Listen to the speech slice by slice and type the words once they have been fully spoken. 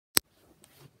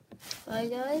Hi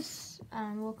guys,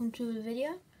 and welcome to the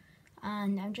video.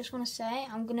 And I just want to say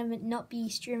I'm gonna not be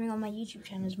streaming on my YouTube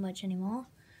channel as much anymore,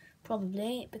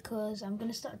 probably because I'm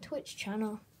gonna start a Twitch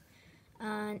channel,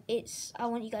 and I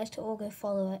want you guys to all go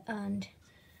follow it, and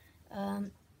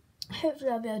hopefully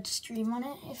I'll be able to stream on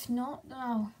it. If not, then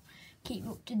I'll keep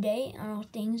up to date on all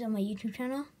things on my YouTube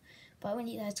channel. But I want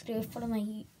you guys to go follow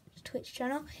my Twitch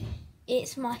channel.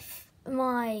 It's my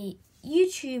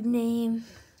YouTube name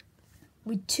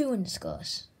with 2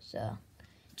 underscores, so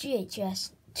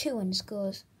GHS 2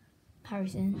 underscores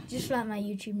Harrison, just like my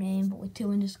YouTube name but with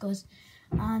 2 underscores.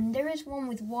 And there is one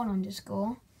with 1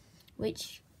 underscore,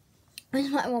 which is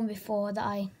like one before that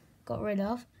I got rid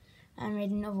of and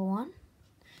made another one.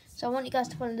 So I want you guys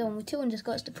to follow the one with 2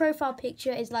 underscores. The profile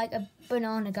picture is like a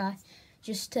banana guy,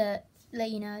 just to let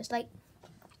you know. It's like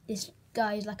this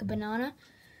guy is like a banana,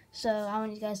 so I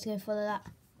want you guys to go follow that.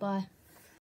 Bye.